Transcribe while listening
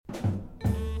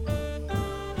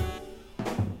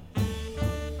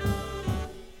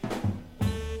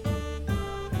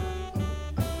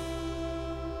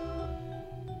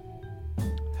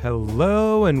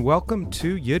Hello and welcome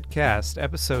to Yudcast,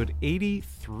 episode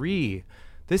 83.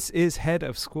 This is Head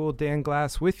of School Dan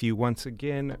Glass with you once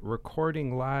again,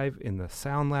 recording live in the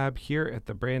Sound Lab here at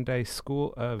the Brandeis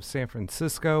School of San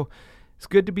Francisco. It's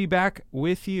good to be back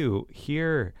with you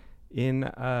here in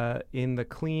the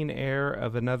clean air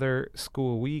of another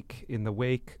school week in the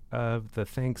wake of the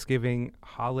Thanksgiving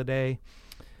holiday.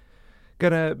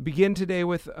 Gonna begin today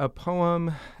with a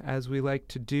poem, as we like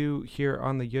to do here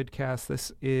on the Yudcast.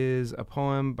 This is a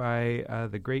poem by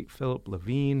the great Philip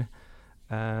Levine.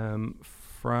 I've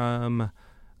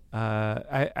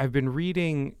been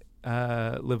reading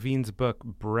Levine's book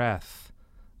Breath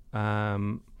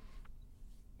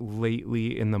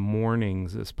lately in the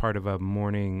mornings as part of a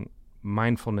morning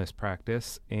mindfulness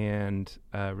practice, and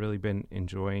really been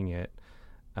enjoying it.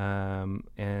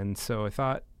 And so I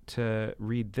thought to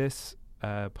read this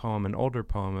poem, an older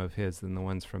poem of his than the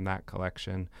ones from that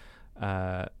collection,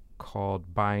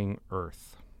 called Buying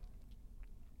Earth.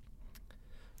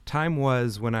 Time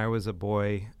was when I was a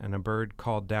boy and a bird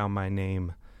called down my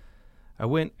name. I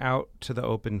went out to the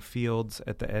open fields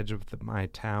at the edge of my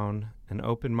town and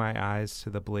opened my eyes to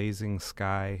the blazing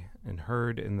sky and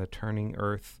heard in the turning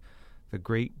earth the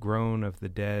great groan of the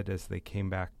dead as they came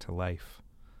back to life.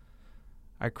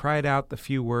 I cried out the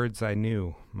few words I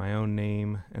knew, my own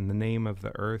name and the name of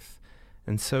the earth,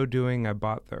 and so doing I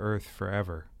bought the earth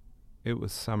forever. It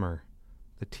was summer.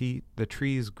 The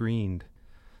trees greened.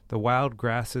 The wild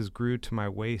grasses grew to my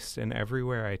waist, and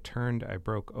everywhere I turned I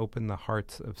broke open the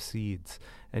hearts of seeds,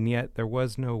 and yet there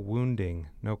was no wounding,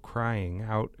 no crying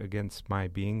out against my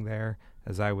being there,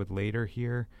 as I would later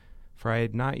hear, for I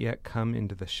had not yet come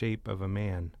into the shape of a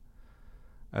man.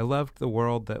 I loved the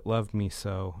world that loved me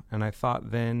so, and I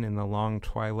thought then in the long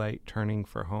twilight turning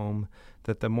for home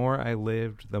that the more I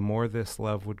lived, the more this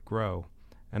love would grow,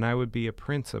 and I would be a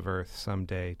prince of earth some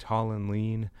day, tall and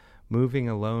lean, moving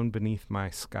alone beneath my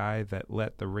sky that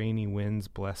let the rainy winds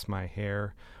bless my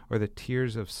hair, or the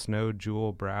tears of snow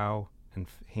jewel brow and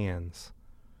hands.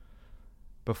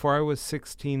 Before I was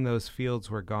 16, those fields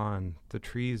were gone, the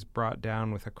trees brought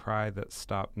down with a cry that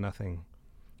stopped nothing.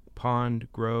 Pond,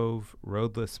 grove,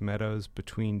 roadless meadows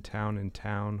between town and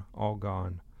town, all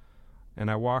gone.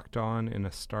 And I walked on in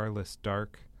a starless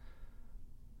dark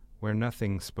where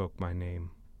nothing spoke my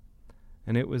name.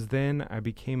 And it was then I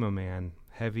became a man,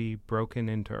 heavy, broken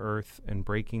into earth and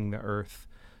breaking the earth,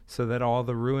 so that all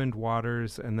the ruined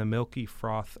waters and the milky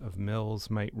froth of mills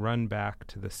might run back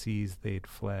to the seas they'd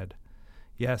fled.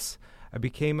 Yes, I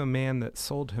became a man that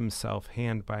sold himself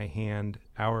hand by hand,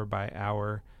 hour by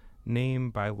hour, name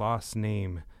by lost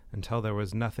name, until there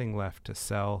was nothing left to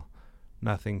sell,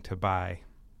 nothing to buy.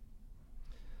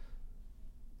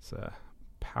 It's a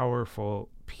powerful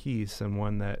piece, and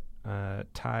one that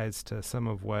ties to some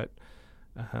of what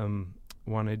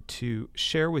wanted to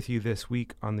share with you this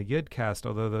week on the Yudcast,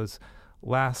 although those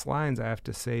last lines, I have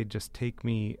to say, just take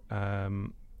me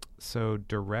so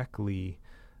directly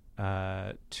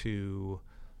to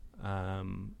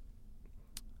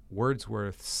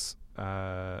Wordsworth's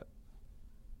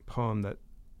poem, that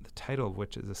the title of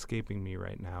which is escaping me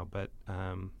right now, but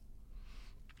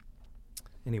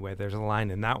anyway, there's a line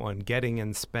in that one: getting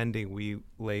and spending we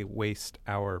lay waste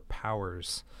our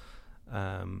powers.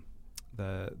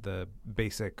 The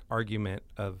basic argument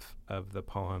of the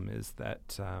poem is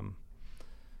that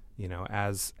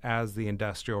as the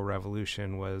Industrial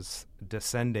Revolution was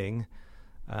descending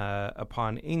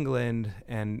upon England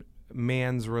and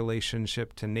man's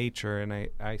relationship to nature, and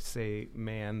I say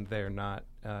man there not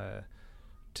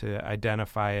to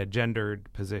identify a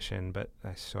gendered position, but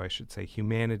so I should say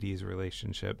humanity's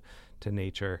relationship to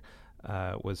nature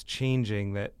was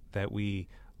changing, that we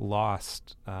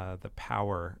lost the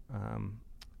power,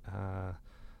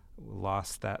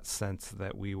 lost that sense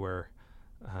that we were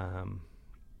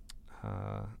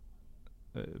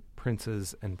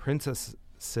princes and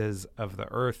princesses of the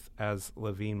earth, as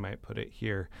Levine might put it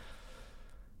here.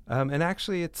 And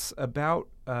actually, it's about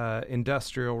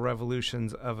industrial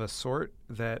revolutions of a sort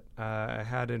that I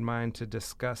had in mind to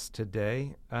discuss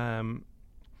today.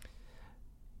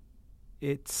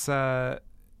 It's,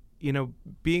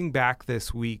 being back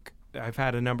this week, I've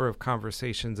had a number of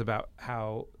conversations about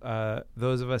how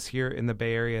those of us here in the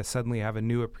Bay Area suddenly have a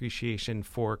new appreciation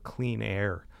for clean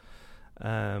air.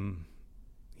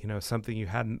 Something you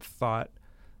hadn't thought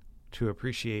to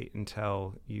appreciate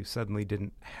until you suddenly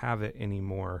didn't have it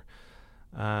anymore.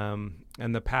 And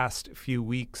the past few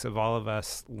weeks of all of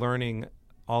us learning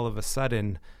all of a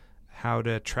sudden how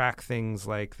to track things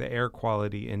like the air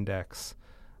quality index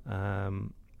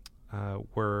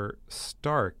were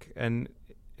stark. And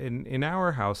in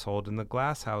our household, in the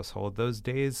Glass household, those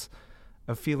days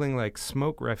of feeling like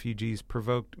smoke refugees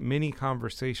provoked many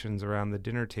conversations around the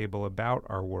dinner table about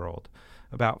our world,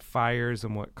 about fires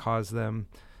and what caused them,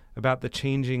 about the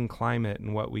changing climate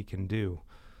and what we can do.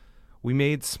 We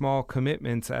made small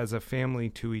commitments as a family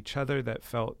to each other that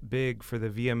felt big for the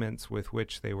vehemence with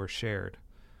which they were shared.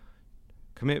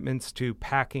 Commitments to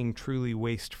packing truly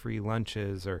waste-free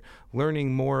lunches or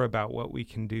learning more about what we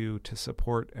can do to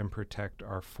support and protect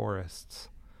our forests.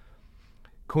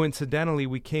 Coincidentally,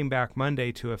 we came back Monday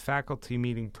to a faculty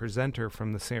meeting presenter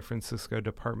from the San Francisco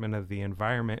Department of the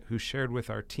Environment who shared with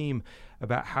our team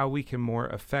about how we can more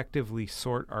effectively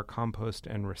sort our compost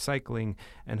and recycling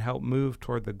and help move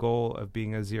toward the goal of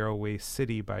being a zero-waste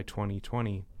city by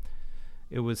 2020.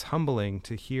 It was humbling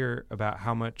to hear about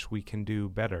how much we can do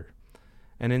better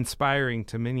and inspiring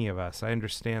to many of us. I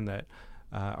understand that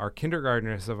our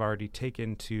kindergartners have already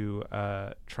taken to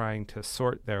trying to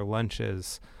sort their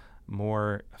lunches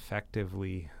more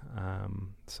effectively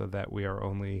so that we are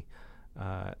only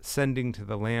sending to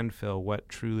the landfill what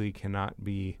truly cannot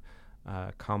be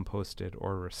composted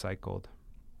or recycled.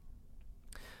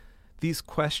 These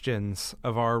questions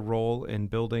of our role in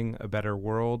building a better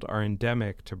world are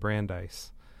endemic to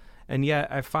Brandeis. And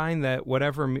yet I find that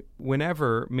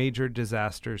whenever major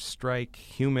disasters strike,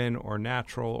 human or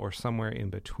natural or somewhere in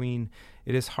between,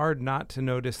 it is hard not to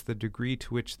notice the degree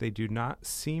to which they do not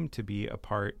seem to be a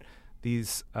part.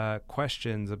 These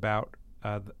questions about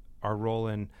our role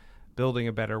in building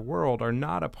a better world are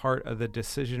not a part of the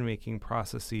decision-making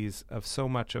processes of so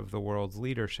much of the world's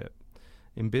leadership,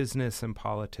 in business and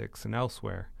politics and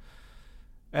elsewhere.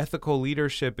 Ethical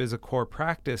leadership is a core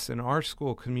practice in our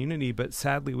school community, but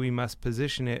sadly we must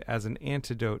position it as an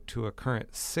antidote to a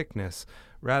current sickness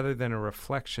rather than a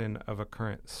reflection of a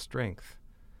current strength.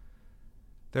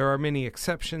 There are many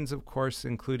exceptions, of course,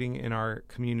 including in our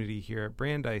community here at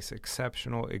Brandeis,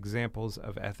 exceptional examples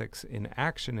of ethics in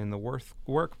action in the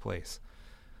workplace,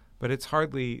 but it's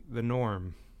hardly the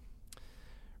norm.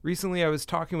 Recently, I was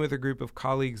talking with a group of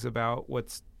colleagues about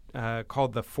what's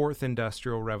called the Fourth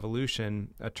Industrial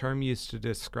Revolution, a term used to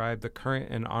describe the current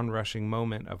and onrushing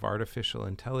moment of artificial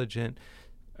intelligence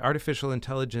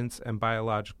and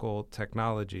biological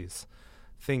technologies.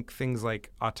 Think things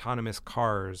like autonomous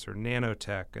cars or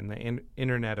nanotech and the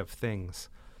Internet of Things.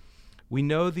 We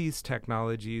know these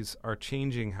technologies are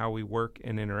changing how we work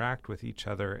and interact with each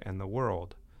other and the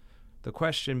world. The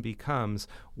question becomes,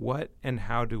 what and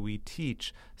how do we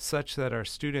teach such that our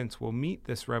students will meet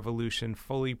this revolution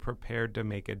fully prepared to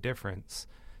make a difference,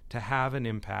 to have an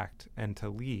impact, and to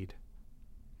lead?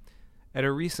 At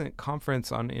a recent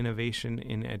conference on innovation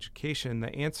in education,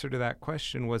 the answer to that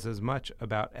question was as much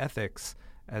about ethics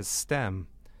as STEM.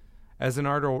 As an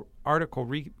article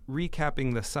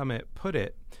recapping the summit put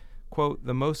it, quote,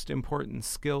 "The most important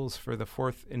skills for the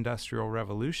Fourth Industrial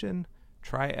Revolution?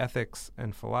 Try ethics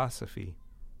and philosophy."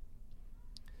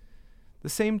 The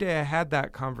same day I had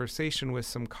that conversation with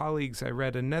some colleagues, I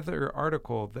read another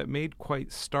article that made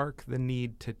quite stark the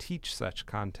need to teach such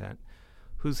content,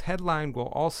 whose headline will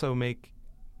also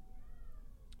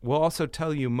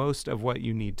tell you most of what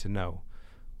you need to know.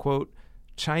 Quote,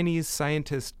 "Chinese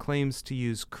scientist claims to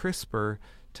use CRISPR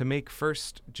to make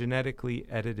first genetically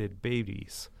edited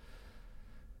babies."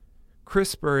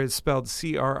 CRISPR is spelled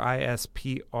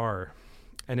CRISPR.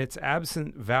 And its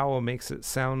absent vowel makes it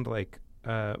sound like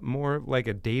more like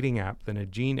a dating app than a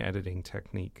gene editing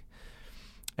technique.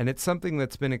 And it's something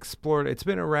that's been explored. It's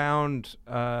been around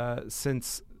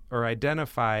since, or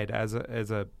identified as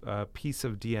a piece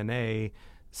of DNA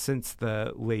since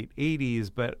the late 80s,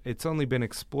 but it's only been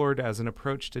explored as an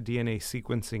approach to DNA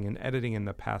sequencing and editing in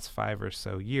the past 5 or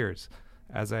so years,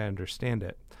 as I understand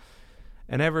it.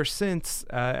 And ever since,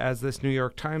 as this New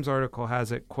York Times article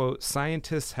has it, quote,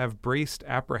 "Scientists have braced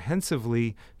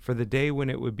apprehensively for the day when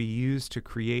it would be used to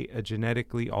create a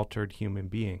genetically altered human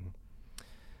being."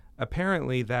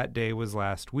 Apparently, that day was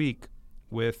last week,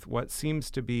 with what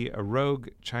seems to be a rogue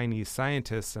Chinese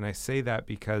scientist, and I say that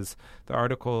because the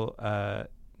article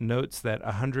notes that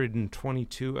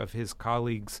 122 of his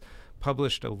colleagues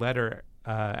published a letter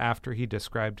after he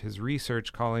described his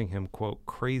research, calling him, quote,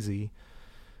 "crazy."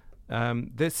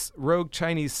 This rogue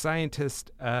Chinese scientist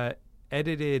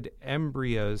edited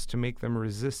embryos to make them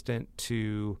resistant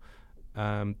to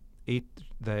the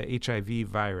HIV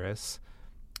virus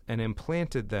and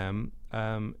implanted them.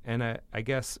 And I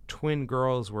guess twin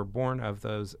girls were born of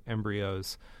those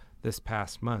embryos this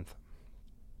past month.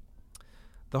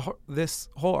 This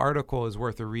whole article is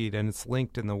worth a read, and it's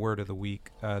linked in the Word of the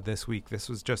Week this week. This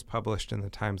was just published in the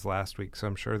Times last week, so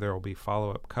I'm sure there will be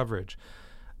follow-up coverage.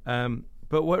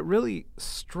 But what really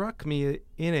struck me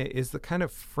in it is the kind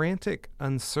of frantic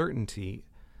uncertainty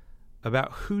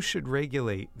about who should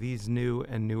regulate these new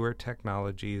and newer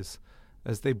technologies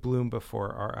as they bloom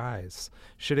before our eyes.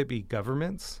 Should it be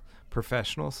governments,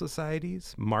 professional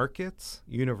societies, markets,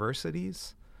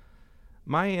 universities?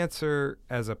 My answer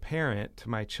as a parent to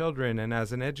my children and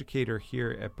as an educator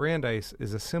here at Brandeis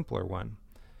is a simpler one.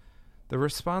 The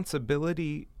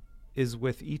responsibility is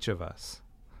with each of us.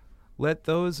 Let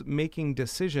those making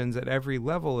decisions at every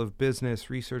level of business,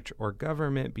 research, or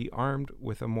government be armed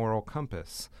with a moral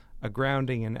compass, a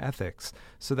grounding in ethics,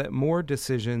 so that more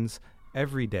decisions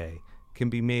every day can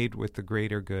be made with the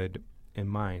greater good in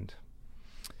mind.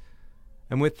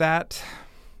 And with that,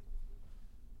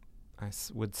 I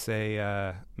would say,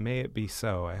 may it be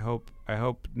so. I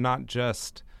hope not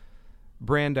just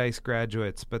Brandeis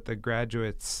graduates, but the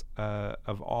graduates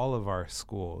of all of our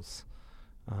schools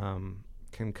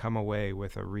can come away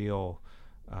with a real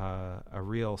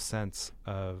sense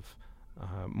of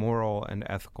moral and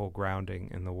ethical grounding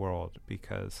in the world,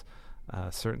 because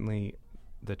certainly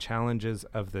the challenges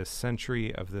of this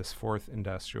century, of this fourth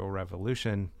industrial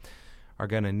revolution, are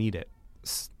going to need it.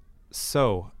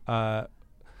 So I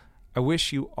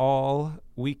wish you all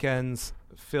weekends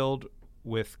filled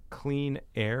with clean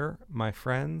air, my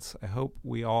friends. I hope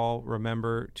we all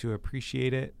remember to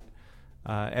appreciate it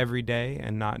every day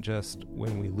and not just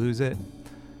when we lose it.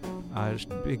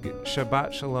 Big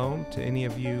Shabbat Shalom to any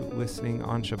of you listening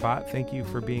on Shabbat. Thank you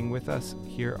for being with us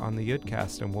here on the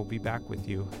Yudcast, and we'll be back with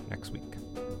you next week.